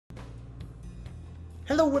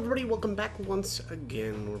Hello everybody, welcome back once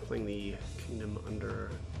again. We're playing the Kingdom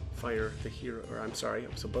Under Fire, the hero, or I'm sorry, I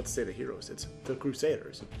was about to say the heroes, it's the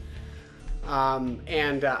Crusaders.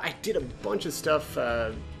 I did a bunch of stuff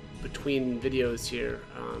between videos here.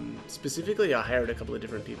 Specifically, I hired a couple of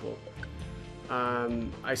different people.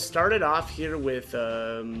 I started off here with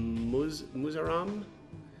Muzaram.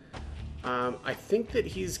 I think that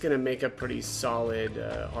he's going to make a pretty solid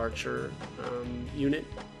archer unit.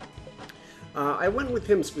 I went with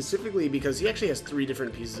him specifically because he actually has 3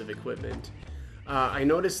 different pieces of equipment. I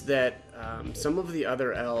noticed that some of the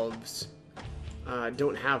other elves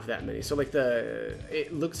don't have that many. So like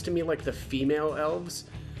it looks to me like the female elves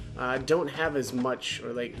don't have as much,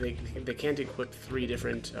 or like they can't equip 3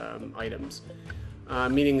 different items,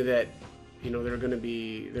 meaning that, you know, they're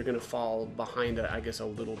gonna fall behind, I guess, a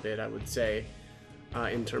little bit, I would say,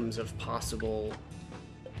 in terms of possible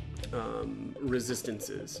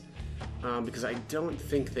resistances. Because I don't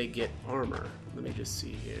think they get armor. Let me just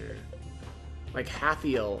see here. Like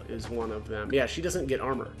Hathiel is one of them. Yeah, she doesn't get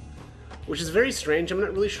armor, which is very strange. I'm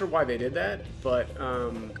not really sure why they did that, but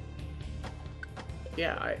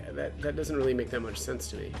yeah, that doesn't really make that much sense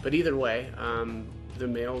to me. But either way, the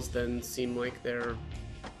males then seem like they're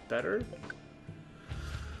better.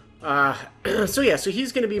 So yeah, so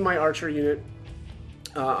he's going to be my archer unit.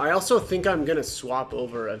 I also think I'm going to swap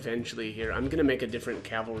over eventually here. I'm going to make a different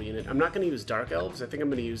cavalry unit. I'm not going to use Dark Elves. I think I'm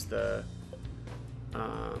going to use the...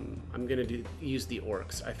 use the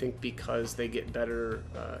Orcs. I think because they get better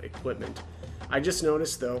equipment. I just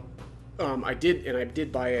noticed, though, I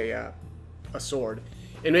did buy a sword.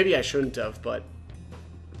 And maybe I shouldn't have, but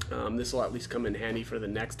this will at least come in handy for the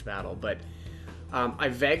next battle. But I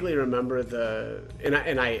vaguely remember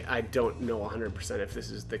and I don't know 100% if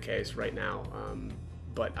this is the case right now.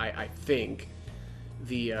 But I think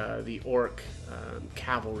the Orc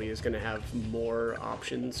cavalry is going to have more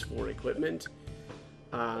options for equipment.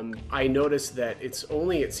 I noticed that it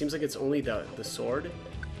seems like it's only the sword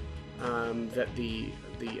that the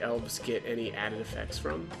elves get any added effects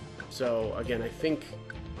from. So again, I think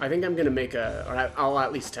I'm going to make or I'll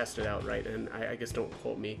at least test it out, right? And I guess don't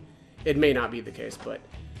quote me. It may not be the case, but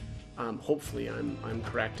hopefully I'm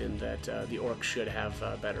correct in that the Orcs should have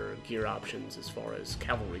better gear options as far as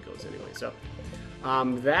cavalry goes anyway. So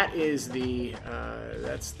that is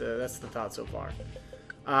that's the thought so far.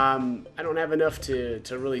 I don't have enough to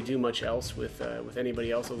really do much else with anybody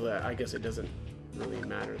else, although I guess it doesn't really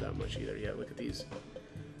matter that much either. Yeah, look at these.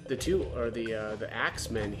 The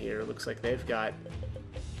axemen here, looks like they've got,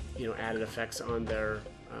 you know, added effects on their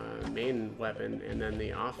main weapon and then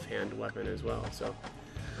the offhand weapon as well. So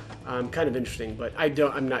kind of interesting, but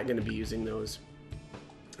I'm not going to be using those,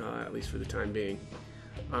 at least for the time being.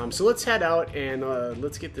 So let's head out and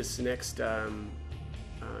let's get this next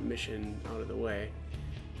mission out of the way.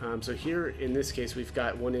 So here in this case we've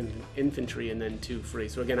got 1 infantry and then 2 free.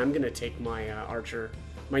 So again, I'm going to take my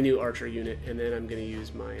my new archer unit, and then I'm going to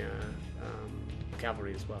use my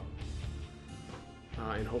cavalry as well.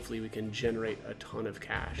 And hopefully we can generate a ton of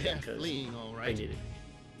cash, because I need it.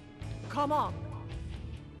 Come on!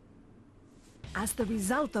 As the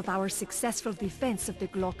result of our successful defense of the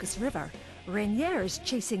Glaucus River, Rainier is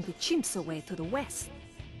chasing the chimps away to the west.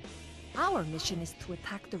 Our mission is to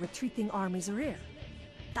attack the retreating army's rear.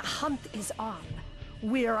 The hunt is on.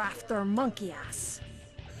 We're after Monkey Ass.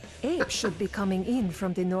 Apes should be coming in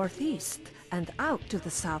from the northeast and out to the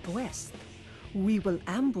southwest. We will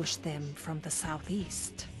ambush them from the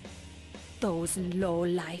southeast. Those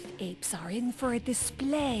low-life apes are in for a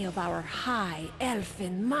display of our high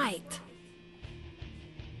elfin might.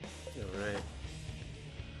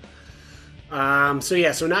 Alright. So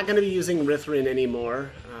yeah, so not going to be using Rithrin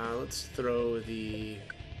anymore. Let's throw the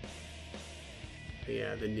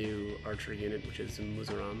new archer unit, which is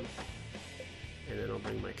Muzaram. And then I'll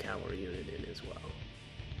bring my cavalry unit in as well.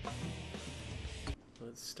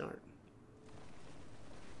 Let's start.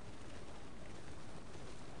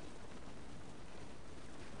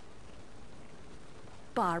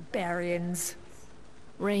 Barbarians.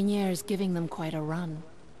 Rainier's giving them quite a run.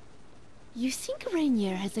 You think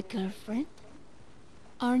Rainier has a girlfriend?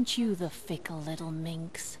 Aren't you the fickle little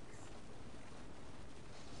minx?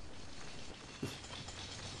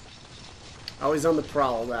 Always on the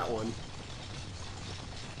prowl, that one.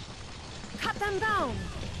 Cut them down!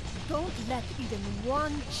 Don't let even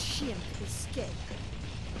one chimp escape.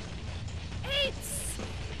 Apes!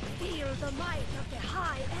 Feel the might of the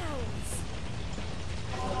high elves!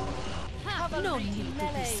 No need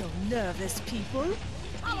to be so nervous, people.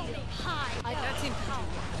 Follow me. High. That's him.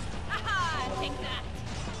 Aha! Take that.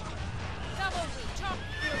 Double chop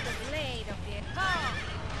through the blade of the car.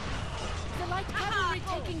 The light cavalry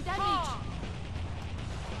taking damage.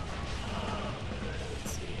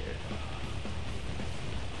 Let's see here.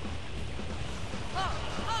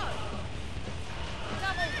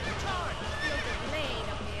 Double charge. Feel the blade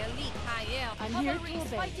of the elite high elf. I'm here Cavalry to is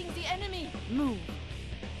obey. fighting the enemy. Move.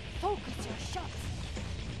 Focus your shots.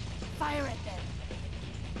 Fire at them.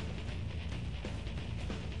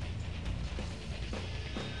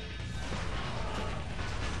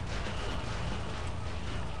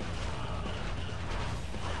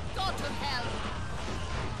 Go to hell.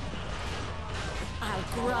 I'll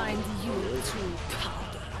grind you to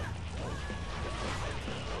powder.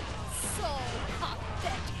 So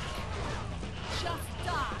pathetic. Just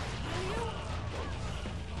die, will you?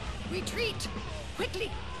 Retreat! Quickly!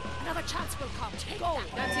 Another chance will come. Go!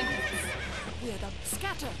 That's infantry. We're the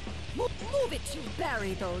scatter. Move it, you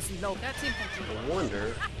bury those low. That's infantry. I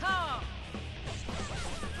wonder. Ha!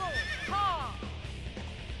 Go! Ha!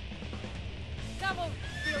 Double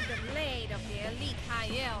feel the blade of the elite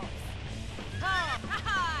high elf. Ha! Ha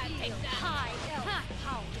ha! Take that! High elf. Ha!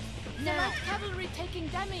 How? The light cavalry taking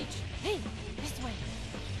damage. Hey, this way.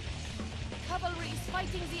 Cavalry is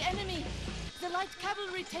fighting the enemy. The light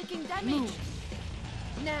cavalry taking damage. Move.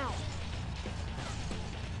 Now.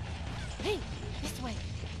 Hey, this way.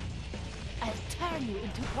 I'll turn you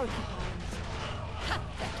into porcupines.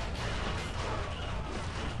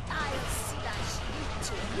 I'll slash you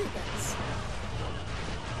to ribbons.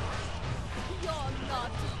 You're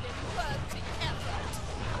not even worth the effort.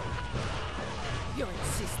 Your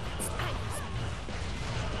insistence angers me.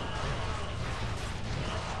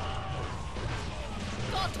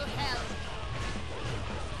 Go to hell.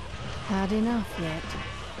 Had enough yet.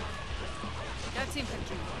 That's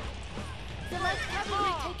infantry. The light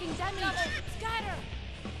cavalry taking damage. Double scatter.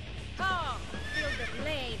 Ha! Feel the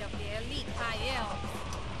blade of the elite high elf.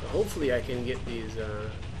 Hopefully, I can get these Go!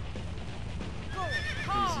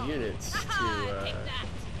 Ha! units Ha-ha! to Take that!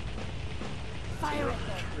 Fire at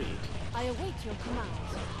them. retreat. I await your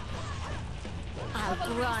commands. I'll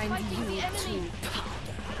Cavalry is grind fighting the you enemy. to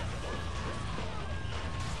powder.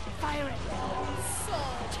 Fire at them.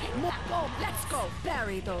 Go, let's go.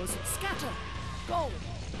 Bury those. Scatter. Go.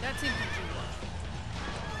 That's infantry.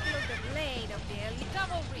 Feel the blade of the elite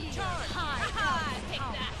cavalry. Charge! Ha-ha! Take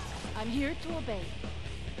that! I'm here to obey.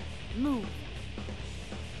 Move.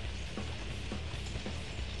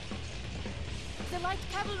 The light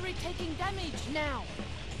cavalry taking damage now.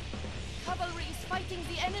 Cavalry is fighting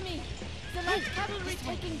the enemy. The light cavalry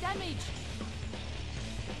taking damage.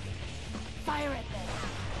 Fire at them.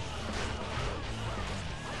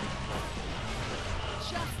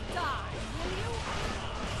 Just die, will you?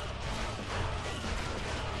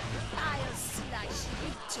 I'll slash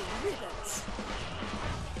you to ribbons.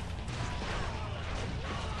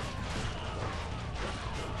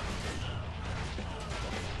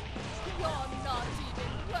 You're not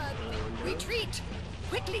even worth it. Retreat!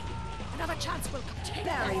 Quickly! Another chance will come.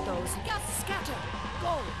 Bury those. Scatter.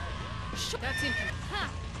 Go. That's infantry. Ha!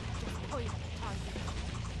 Just point at the target.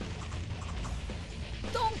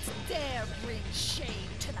 Don't dare bring shame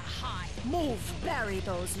to the high. Move. Bury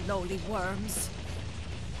those lowly worms.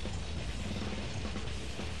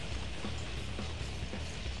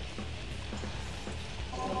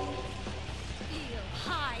 Feel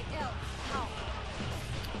high elf power.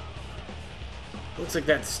 Looks like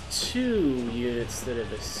that's 2 units that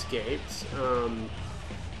have escaped. I'm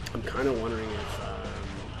kind of wondering if, I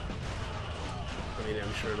mean,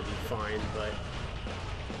 I'm sure it'll be fine, but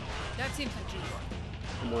That's infantry.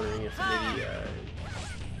 I'm wondering if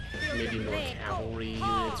maybe more cavalry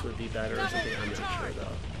units would be better or something. I'm not sure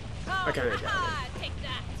though. I kinda doubt it. Ha! Take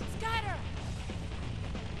that! Scatter!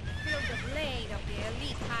 Feel the blade of the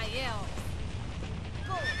elite high elf.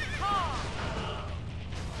 Go! Ha!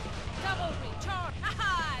 Cavalry charge!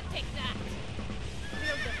 Ha! Take that!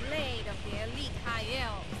 Feel the blade of the elite high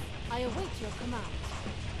elf. I await your commands.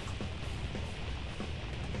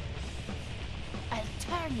 I'll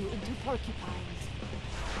turn you into porcupines.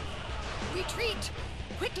 Retreat!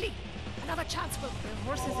 Quickly! Another chance will. The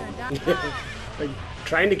horses are down. Like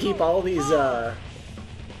trying to keep all these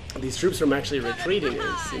troops from actually retreating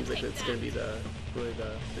seems like it's going to be really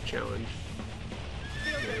the challenge.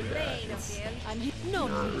 Feel the And, blade of it's the elite. I'm here. No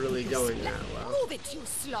not need really to going that splat. well. Move it, you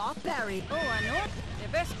sloth. Bury. Oh, I know. The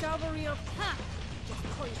best cavalry of. Ha! Just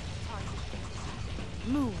point at the target.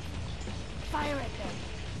 Move. Fire at them.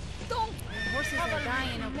 Don't. The horses are Cavalry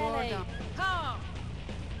dying of melee. boredom. Ha!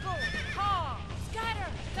 Go! Ha! Scatter!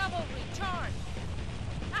 Cavalry charge!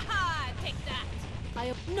 Ha-ha! Take that!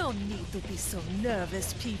 No need to be so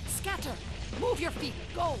nervous, Pete. Scatter. Move your feet.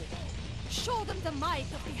 Go. Show them the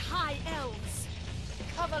might of the high elves.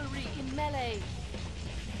 Cavalry in melee.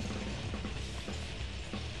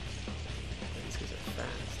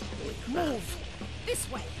 Move! This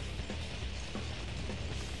way!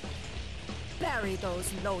 Bury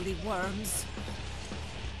those lowly worms.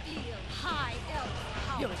 Feel high elf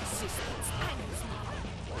power. Your existence angers me.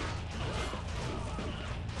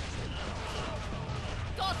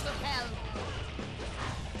 Go to hell.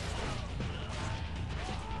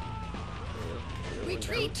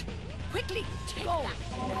 Retreat! Quickly! Go!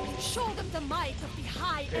 Show them the might of the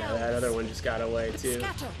high Yeah, elves. that other one just got away too.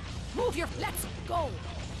 Scatter! Move your... Let's go!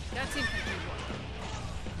 That's infantry work.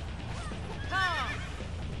 Ha!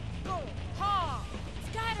 Go! Ha!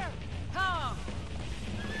 Scatter! Ha!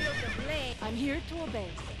 Feel the blade. I'm here to obey.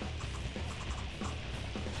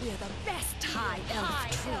 We're the best high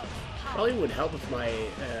elf troop. Probably would help if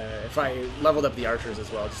I leveled up the archers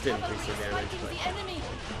as well, just to increase their damage. Fighting But the enemy.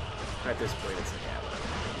 at this point, it's like, yeah, whatever.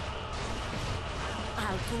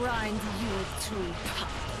 I'll grind you to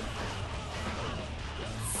powder.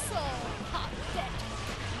 So pathetic.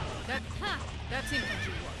 That's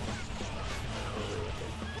infantry work.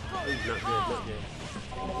 Ooh, not good, not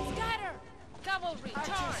good. Scatter! Cavalry, charge!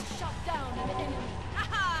 Archers shot down an enemy.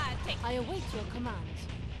 Ha! Take. I await your commands.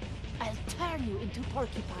 I'll turn you into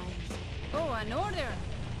porcupines. Oh, an order.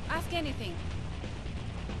 Ask anything.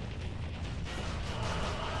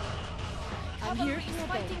 I'm here Cavalry to obey.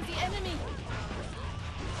 fighting the enemy.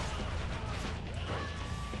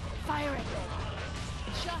 Fire at them.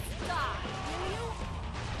 Just die, will you?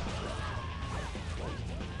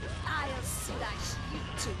 I'll slash you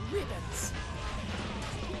to ribbons.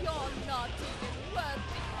 You're not even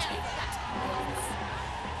worthy. Take that.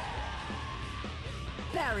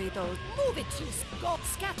 Bury those. Move it, you go.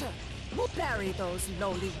 Scatter. Move. Bury those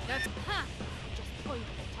lowly. That's ha. Just point at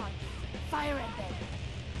the target. Fire at them.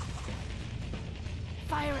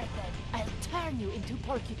 Fire at them. I'll turn you into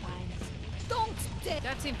porcupines. Don't dare.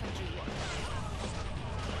 That's infantry work.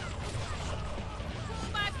 Pull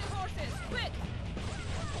back the horses, quick!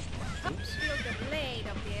 Feel the blade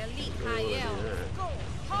of the elite high yeah. elf. Go!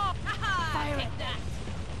 Ha! Ha! Fire Take at that!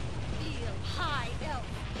 Feel high elf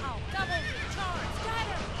power. Cavalry, charge!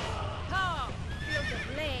 Scatter! Ha! Feel the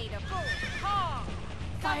blade of go! Ha!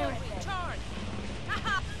 Fire at Cavalry, them. charge! Ha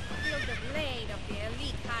ha! Feel the blade of the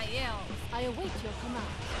elite high elf. I await your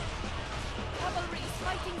command. Cavalry is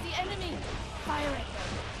fighting the enemy. Fire at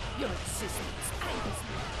them. Your existence angers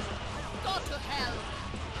me. Go to hell!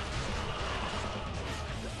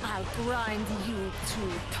 I'll grind you to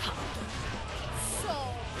powder. So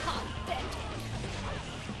pathetic.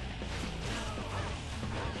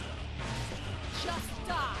 Just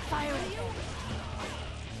die. Fire at them.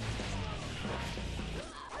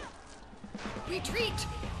 Retreat!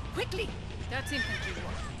 Quickly! That's infantry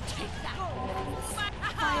work. Take that.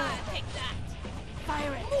 Fire! Take that!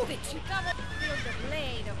 Fire at them. Move it, you Cover. Feel the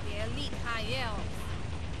blade of the elite high elf.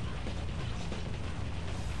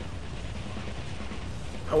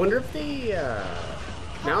 I wonder if they.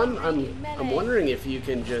 Now I'm wondering if you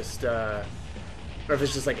can just, or if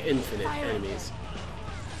it's just like infinite Fire at enemies,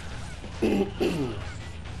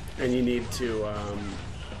 and you need to,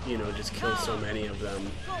 you know, just kill so many of them.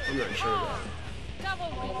 I'm not sure though.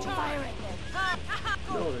 Cavalry, charge! Fire at them. Ha, ha,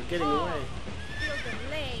 ha. No, they're getting away. Feel the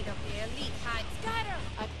blade of the elite high. Scatter!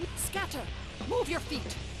 Scatter! Move your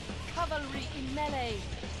feet! Cavalry in melee.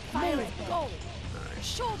 Fire Move, at them. go!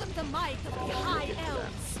 Show them the might of the high get to that.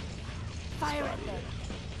 elves! Fire at them.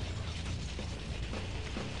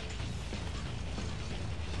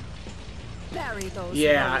 Bury those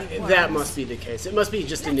Yeah, lowly that worms. must be the case. It must be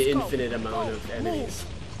just an Let's go. infinite amount Go. of enemies. Move.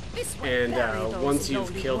 This way. And Bury those once you've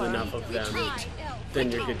lowly killed worms. enough of them, Retreat.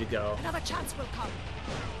 then you're good to go. Another chance will come.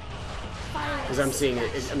 Fire Because I'm seeing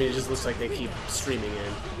it, I mean, it just looks like they keep streaming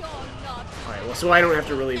in. You're not. Alright, well, so I don't have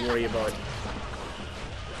to really worry about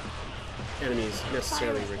enemies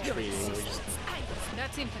necessarily retreating. We just,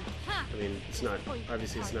 That's infantry. Ha! I mean, it's not,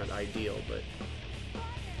 obviously it's not ideal, but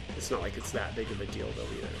it's not like it's that big of a deal though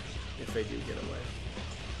either, if they do get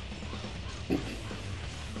away.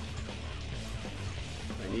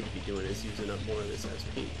 What I need to be doing is using up more of this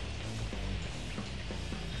SP.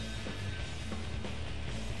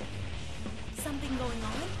 Something going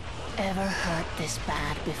on? Ever heard this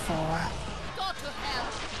bad before? Go to hell!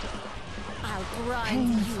 I'll grind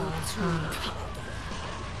you Painful, to huh? powder.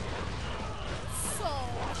 So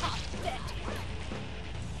pathetic.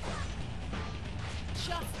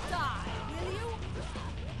 Just die, will you?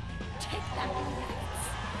 Take that.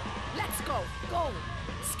 Let's go. Go.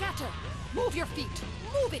 Scatter. Move your feet.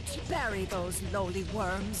 Move it. Bury those lowly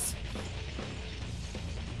worms.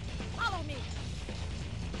 Follow me.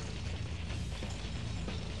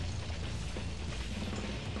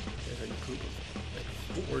 There's a group of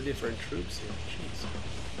like 4 different troops here. Jeez.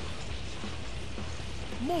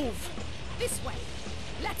 Move! This way!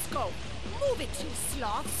 Let's go! Move it, you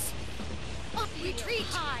sloths! Up, retreat!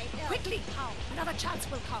 Quickly! Another chance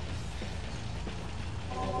will come.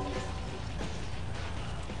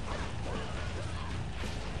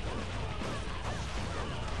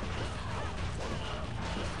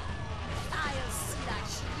 I'll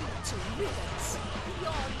slash you to ribbons.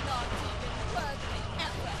 You're not even worth the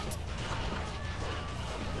effort.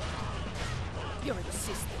 Your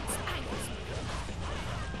insistence angers me.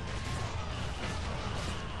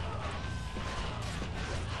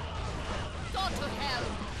 Go to hell!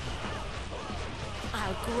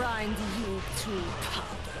 I'll grind you to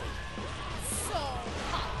powder. So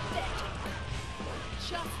pathetic.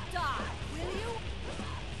 Just die, will you?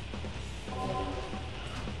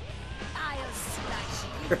 I'll slash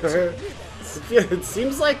you to ribbons. It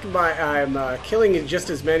seems like I'm killing just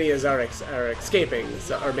as many as are escaping,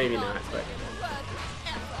 so, or maybe not, but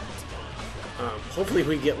hopefully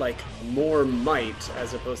we get like more might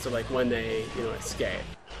as opposed to like when they, you know, escape.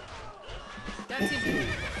 That's it.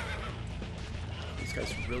 These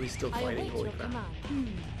guys really still I fighting, await holy your crap.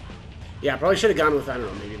 command. Yeah, probably should have gone with, I don't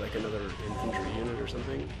know, maybe like another infantry unit or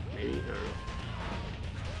something. Maybe, I don't know.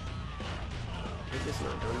 I think it's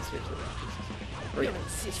not done, seriously. Hurry Your up.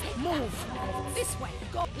 insistence. Move! This way!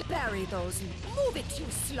 Go! Bury those! Move it, you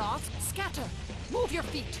sloths! Scatter! Move your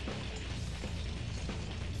feet!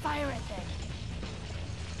 Fire it then.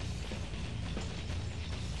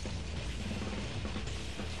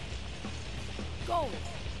 Go!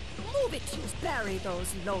 Move it, you... Bury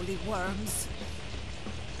those lowly worms!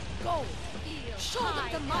 Go! Show them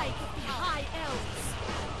the might of the High Elves!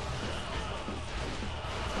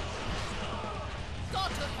 Go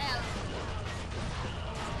to hell!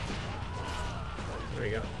 There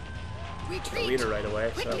you go. Retreat! Leader right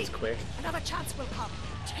away, so that Quickly. was quick. Another chance will come.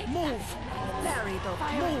 Move! Bury those...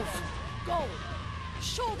 Fire. Move! Go!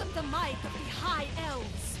 Show them the might of the High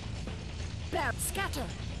Elves! Scatter!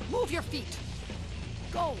 Move your feet!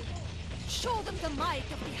 Go! Show them the might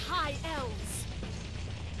of the High Elves!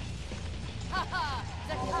 Haha!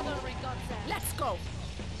 The cavalry got them. Let's go!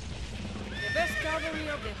 The best cavalry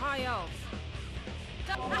of the High Elves.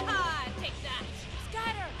 Haha! Take that!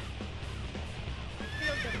 Scatter!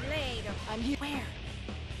 Feel the blade of... I'm here. Where?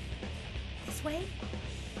 This way?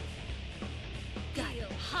 Feel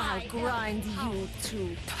I'll high grind elf power. you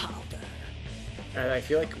to powder. And I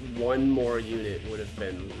feel like one more unit would have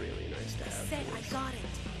been really nice to have. Said I got it.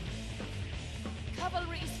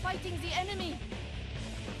 Cavalry is fighting the enemy.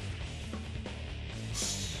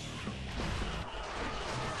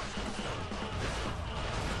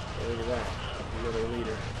 Hey, look at that. Another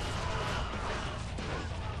leader.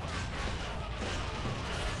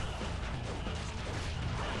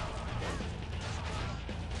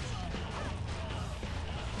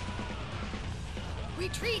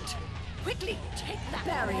 Retreat! Quickly! Take that!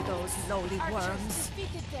 Bury those lowly Archers worms!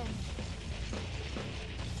 defeated them.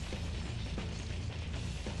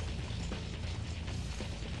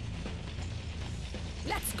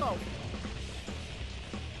 Let's go!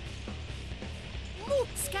 Move!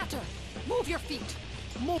 Scatter! Move your feet!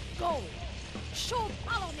 Move! Go! Show!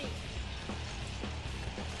 Follow me!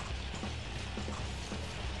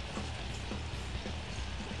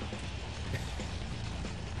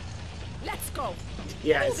 Let's go!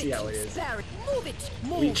 Yeah, I Move see it, how it you is. Barry. Move it!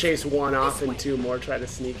 Move! We chase one off This and way. two more try to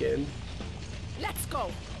sneak in. Let's go!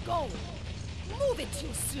 Go! Move it, you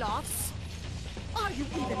sloths! Are you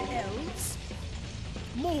even elves?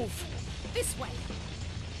 Move! This way!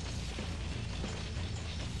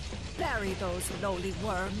 Bury those lowly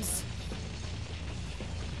worms!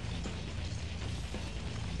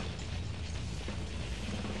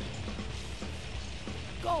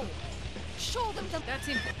 Go! Show them the... That's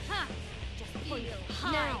it. Ha! Just Feel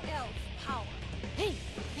high now. elf power! Hey,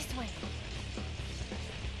 this way.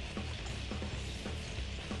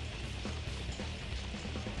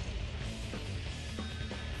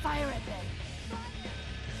 Fire it then.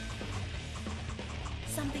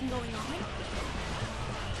 Something going on?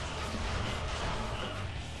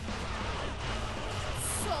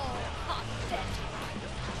 So pathetic!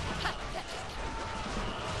 Pathetic!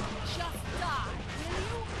 Just die, will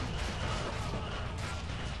you?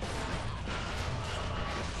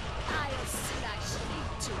 I'll slash you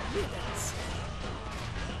to ribbons!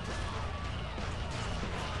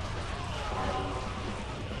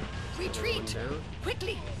 Retreat! Down.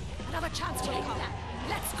 Quickly! Another chance to come.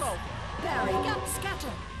 Let's go! Bury up,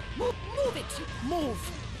 scatter! Move, move it!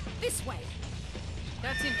 Move! This way!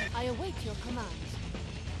 That's it. I await your commands.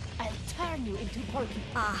 I'll turn you into porcupine.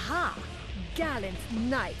 Aha! Gallant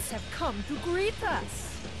knights have come to greet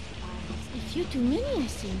us! A few too many, I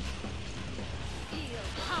think. Feel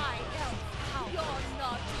high elf power. You're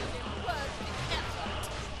not even worth the effort.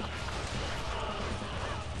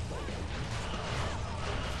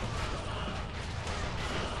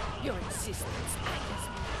 Your insistence angers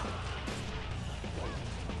me.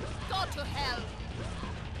 Go to hell.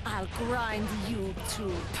 I'll grind you to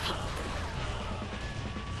powder.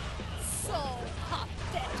 So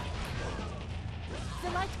pathetic. The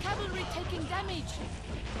light cavalry taking damage.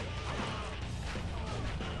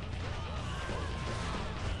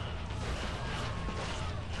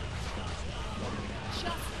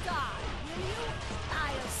 Just die, will you?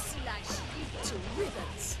 I'll slash you to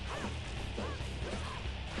ribbons.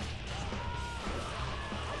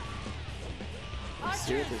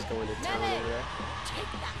 Sirius going to town over there.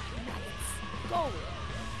 Take that, maggots. Go.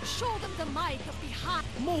 Show them the might of the heart.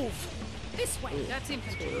 Move. This way. That's What's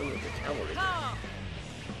infantry. going on with the cavalry? Come.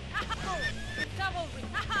 Cavalry.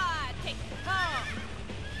 Haha, take it. Come.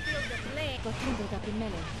 Feel the blade. Got tangled up in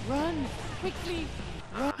melee. Run! Quickly!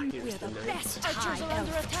 Ah, We're here's the knights. best Archers high are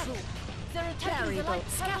under elf attack. troop. They're attacking Bury the light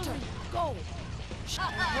those. cavalry. Scatter. Go.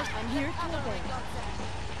 I'm here to obey.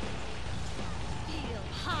 Feel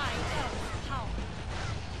high elf power.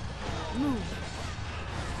 Move.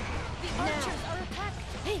 The Now. archers are attacked.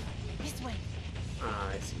 Hey, this way. Ah,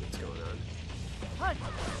 I see what's going on. Run.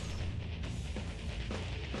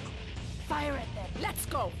 Fire at them. Let's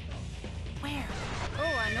go. Where?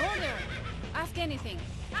 Oh, an order. Ask anything.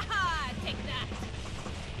 Haha, take that.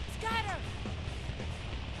 Scatter.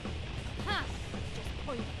 Huh. Just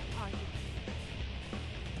point at the target.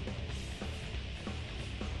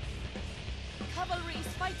 Cavalry is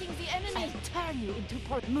fighting the enemy. I'll turn you into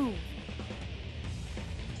port. Move.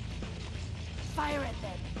 Fire at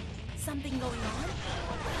them. Something going on?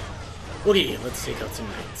 Okay, let's take out some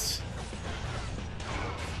knights.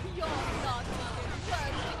 You're not even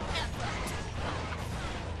worth the effort.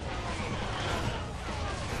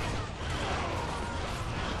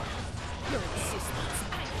 Your insistence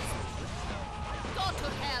angers me. Go to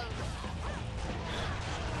hell.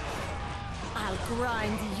 I'll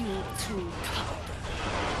grind you to powder.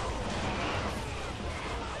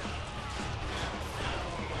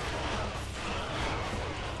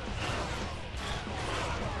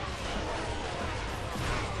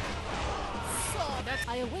 So that's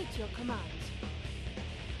I await your commands.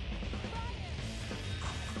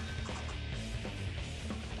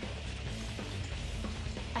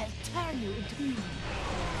 I'll turn you into...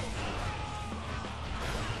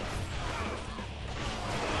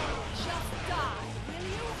 just die, will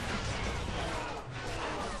you?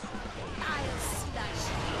 I'll slash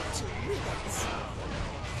you to ribbons.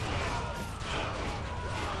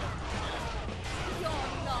 You're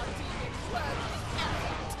not even worth the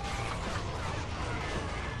effort.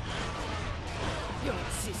 Your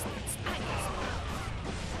insistence angers me.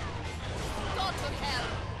 Go to hell.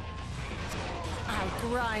 I'll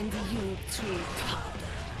grind you to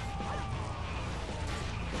powder.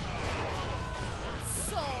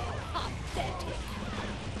 So pathetic.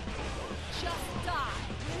 Just die,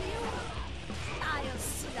 will you? I'll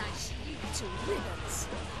slash you to ribbons.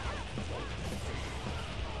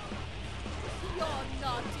 You're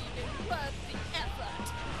not even worth the effort.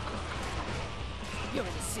 Your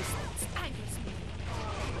insistence angers me.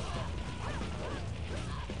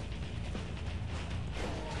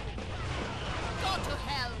 Go to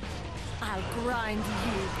hell. I'll grind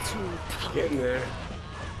you to powder. Getting there.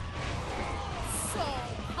 So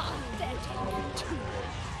pathetic.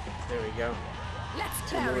 There we go. Let's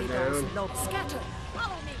Two more bury those down. low scatter.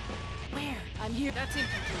 Follow me. Where? I'm here. That's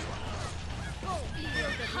infantry. Go feel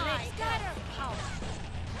the high scatter power.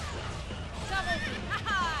 Cavalry.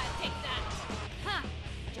 Haha, take that. Huh.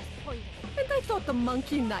 Just point at them. And I thought the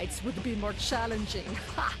monkey knights would be more challenging.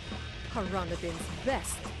 Ha! Haranadin's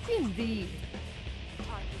best, indeed.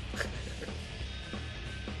 Target.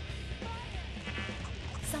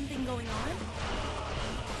 Something going on?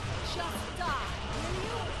 Just die, will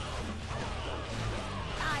you?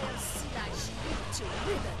 I'll slash you to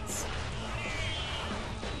ribbons.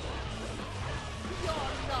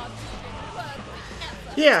 You're not even worth the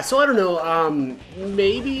effort. Yeah, so I don't know.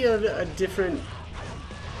 Maybe a different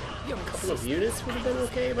Your couple of units would have been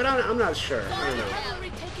okay, but I'm not sure. I don't know.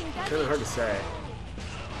 Cavalry taking damage. Kind of hard to say.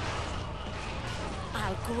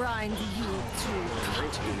 I'll grind you to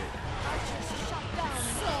Knight unit. Archers shot down.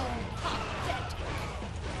 So pathetic.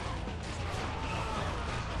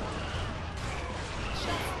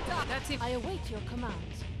 Just die. That's it. I await your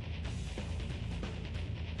commands.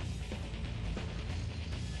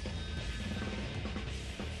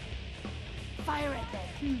 Fire at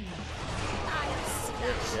them. I'll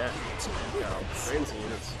slash Yeah. you to Yeah, ribbons. kinds of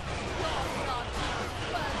units. You're not even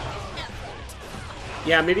worth the effort.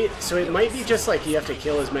 Yeah, maybe, so it might be just like you have to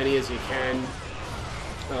kill as many as you can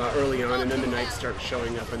early on, and then the knights start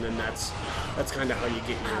showing up, and then that's kind of how you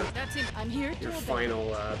get That's it. I'm here to your obey.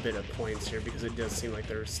 final bit of points here, because it does seem like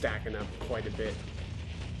they're stacking up quite a bit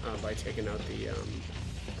by taking out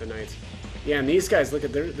the knights. Yeah, and these guys, look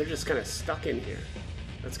at, they're just kind of stuck in here.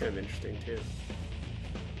 That's kind of interesting too.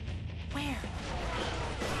 Where?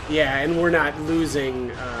 Yeah, and we're not losing,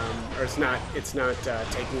 or it's not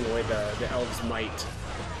taking away the elves' might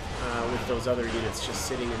with those other units just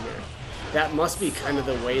sitting in there. That must be kind of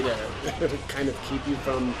the way to kind of keep you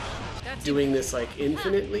from doing this like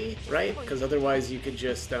infinitely, right? Because otherwise you could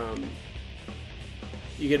just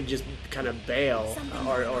kind of bail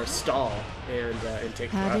or stall and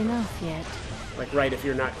take Had forever. enough yet? Like, right, if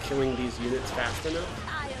you're not killing these units fast enough,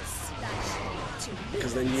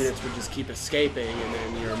 because then units would just keep escaping, and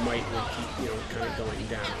then your might would keep, you know, kind of going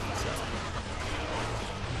down. So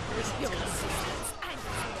I guess that's kind of...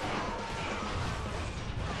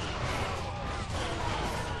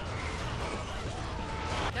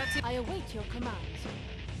 That's it. I await your commands.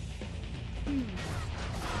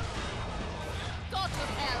 Go to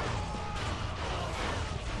hell!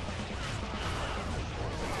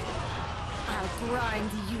 I'll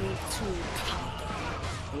grind you to powder.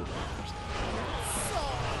 So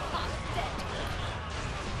pathetic!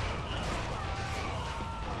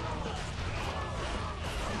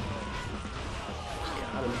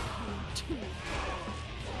 Got him.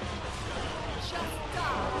 Just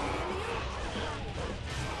die!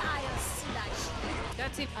 I'll slash you!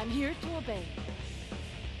 That's it. I'm here to obey.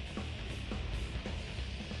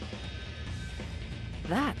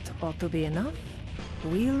 That ought to be enough.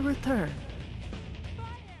 We'll return.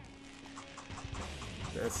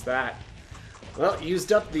 That's that. Well,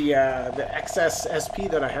 used up the excess SP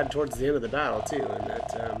that I had towards the end of the battle too, and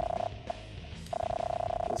that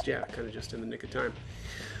was, yeah, kind of just in the nick of time.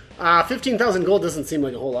 15,000 gold doesn't seem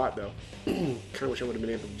like a whole lot though. Kind of wish I would have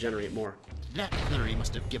been able to generate more. That flurry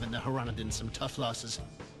must have given the Hronodin some tough losses.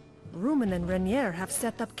 Rumen and Renier have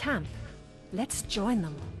set up camp. Let's join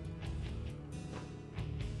them.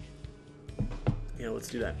 Yeah, let's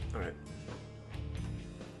do that. All right.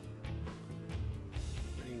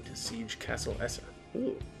 Ready to siege Castle Essa.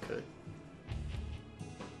 Ooh, okay.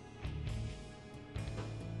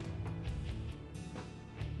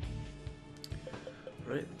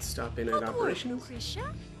 All right, let's stop in at operations.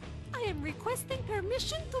 Lucretia. I am requesting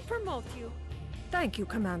permission to promote you. Thank you,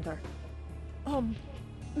 Commander.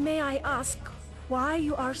 May I ask why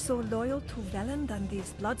you are so loyal to Veland and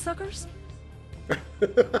these bloodsuckers?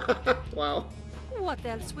 Wow. What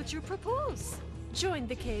else would you propose? Join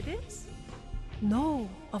the Cadets? No,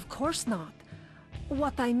 of course not.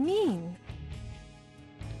 What I mean...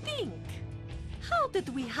 Think! How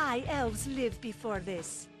did we High Elves live before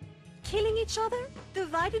this? Killing each other?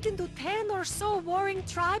 Divided into 10 or so warring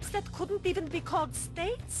tribes that couldn't even be called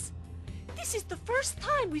states? This is the first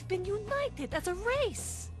time we've been united as a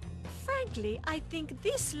race. Frankly, I think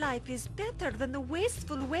this life is better than the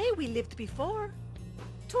wasteful way we lived before.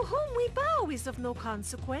 To whom we bow is of no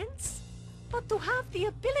consequence. But to have the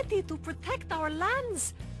ability to protect our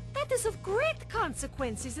lands, that is of great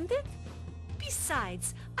consequence, isn't it?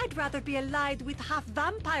 Besides, I'd rather be allied with half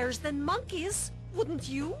vampires than monkeys, wouldn't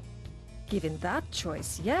you? Given that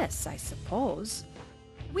choice, yes, I suppose.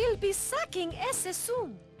 We'll be sacking Esse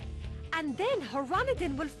soon. And then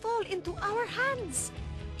Hronodin will fall into our hands.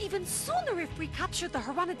 Even sooner if we capture the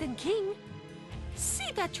Hronodin king.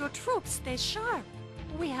 See that your troops stay sharp.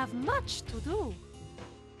 We have much to do.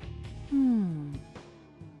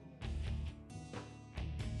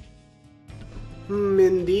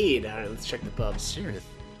 Indeed. All right, let's check the pubs. Sirith,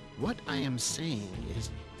 what I am saying is...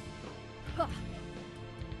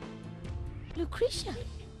 Lucretia.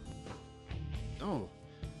 Oh,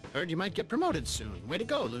 heard you might get promoted soon. Way to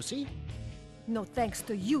go, Lucy. No thanks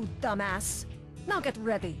to you, dumbass. Now get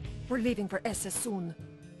ready. We're leaving for Esse soon.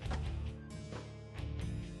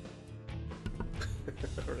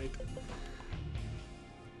 All right.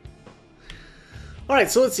 All right,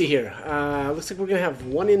 so let's see here. Looks like we're gonna have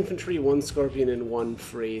 1 infantry, 1 scorpion, and 1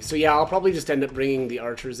 free. So yeah, I'll probably just end up bringing the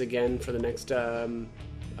archers again for the next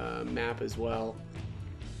map as well.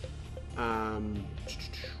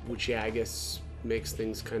 Which, yeah, I guess makes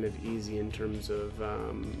things kind of easy in terms of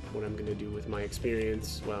what I'm gonna do with my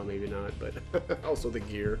experience. Well, maybe not, but also the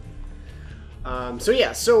gear. So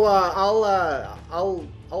yeah, so I'll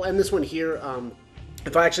end this one here.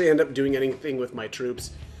 If I actually end up doing anything with my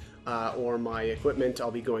troops or my equipment,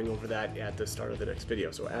 I'll be going over that at the start of the next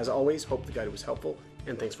video. So as always, hope the guide was helpful,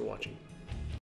 and thanks for watching.